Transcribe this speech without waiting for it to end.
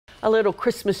A little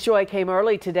Christmas joy came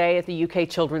early today at the UK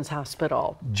Children's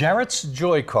Hospital. Jarrett's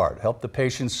Joy Card helped the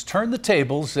patients turn the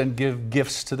tables and give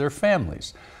gifts to their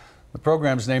families. The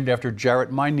program is named after Jarrett,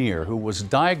 who was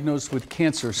diagnosed with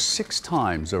cancer 6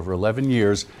 times over 11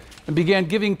 years and began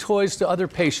giving toys to other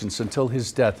patients until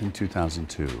his death in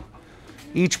 2002.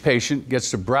 Each patient gets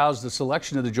to browse the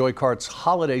selection of the Joy Card's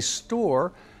holiday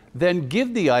store, then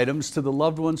give the items to the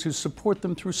loved ones who support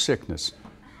them through sickness,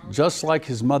 just like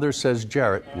his mother says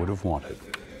Jarrett would have wanted.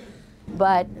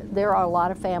 But there are a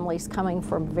lot of families coming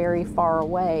from very far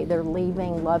away. They're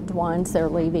leaving loved ones, they're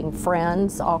leaving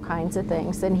friends, all kinds of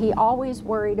things. And he always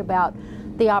worried about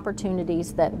the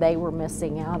opportunities that they were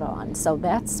missing out on. So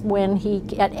that's when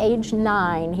at age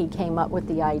 9, he came up with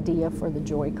the idea for the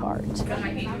Joy Card.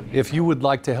 If you would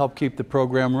like to help keep the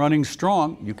program running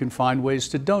strong, you can find ways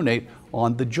to donate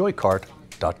on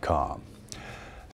thejoycart.com.